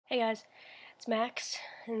Hey guys, it's Max,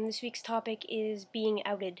 and this week's topic is being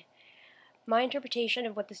outed. My interpretation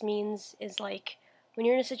of what this means is like when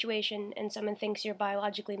you're in a situation and someone thinks you're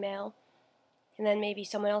biologically male, and then maybe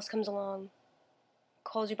someone else comes along,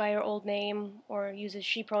 calls you by your old name, or uses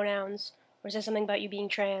she pronouns, or says something about you being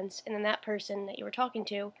trans, and then that person that you were talking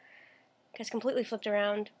to gets completely flipped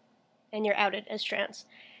around, and you're outed as trans,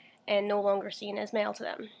 and no longer seen as male to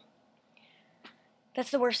them. That's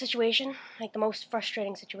the worst situation, like the most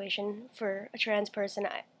frustrating situation for a trans person,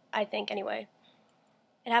 I think, anyway.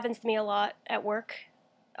 It happens to me a lot at work.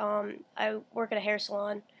 I work at a hair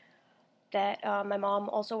salon that my mom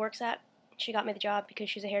also works at. She got me the job because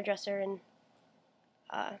she's a hairdresser and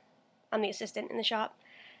I'm the assistant in the shop.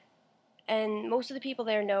 And most of the people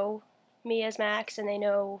there know me as Max and they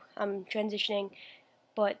know I'm transitioning,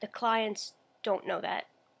 but the clients don't know that.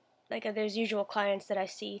 Like, there's usual clients that I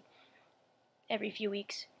see every few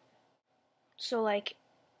weeks. So, like,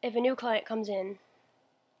 if a new client comes in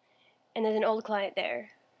and there's an old client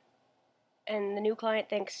there, and the new client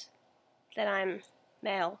thinks that I'm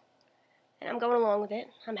male, and I'm going along with it,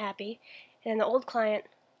 I'm happy, and then the old client,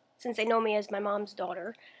 since they know me as my mom's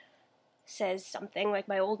daughter, says something like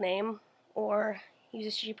my old name, or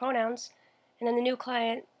uses she pronouns, and then the new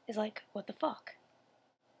client is like, what the fuck?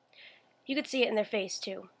 You could see it in their face,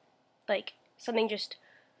 too. Like, something just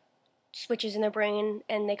switches in their brain,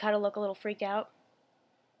 and they kind of look a little freaked out,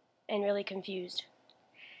 and really confused.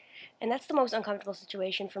 And that's the most uncomfortable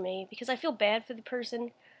situation for me, because I feel bad for the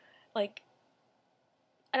person. Like,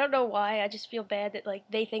 I don't know why, I just feel bad that, like,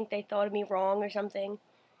 they think they thought of me wrong or something.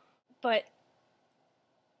 But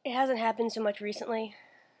it hasn't happened so much recently.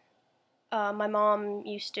 My mom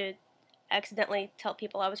used to accidentally tell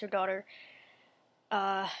people I was her daughter,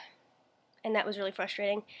 and that was really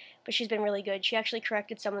frustrating. But she's been really good. She actually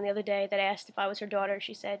corrected someone the other day that asked if I was her daughter.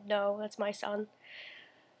 She said, no, that's my son.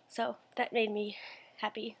 So that made me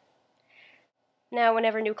happy. Now,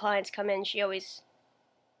 whenever new clients come in, she always,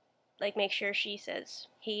 like, makes sure she says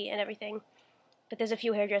he and everything. But there's a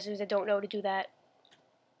few hairdressers that don't know to do that.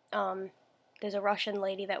 There's a Russian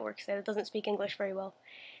lady that works there that doesn't speak English very well,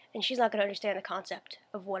 and she's not going to understand the concept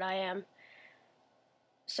of what I am.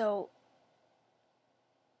 So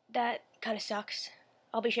that kind of sucks.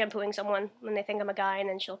 I'll be shampooing someone when they think I'm a guy, and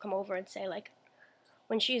then she'll come over and say, like,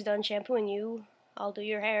 when she's done shampooing you, I'll do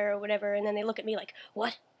your hair or whatever, and then they look at me like,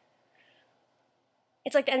 what?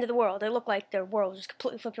 It's like the end of the world. They look like their world just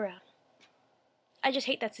completely flipped around. I just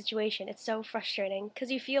hate that situation. It's so frustrating,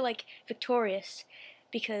 because you feel, like, victorious,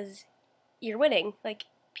 because you're winning. Like,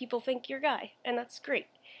 people think you're a guy, and that's great.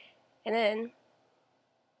 And then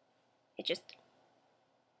it just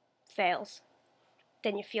fails.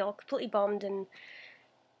 Then you feel completely bummed and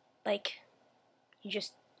like you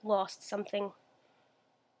just lost something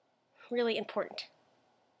really important.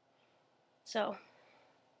 So,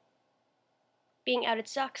 being outed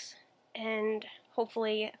sucks, and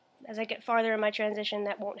hopefully, as I get farther in my transition,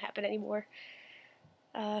 that won't happen anymore.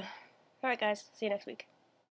 Alright, guys. See you next week.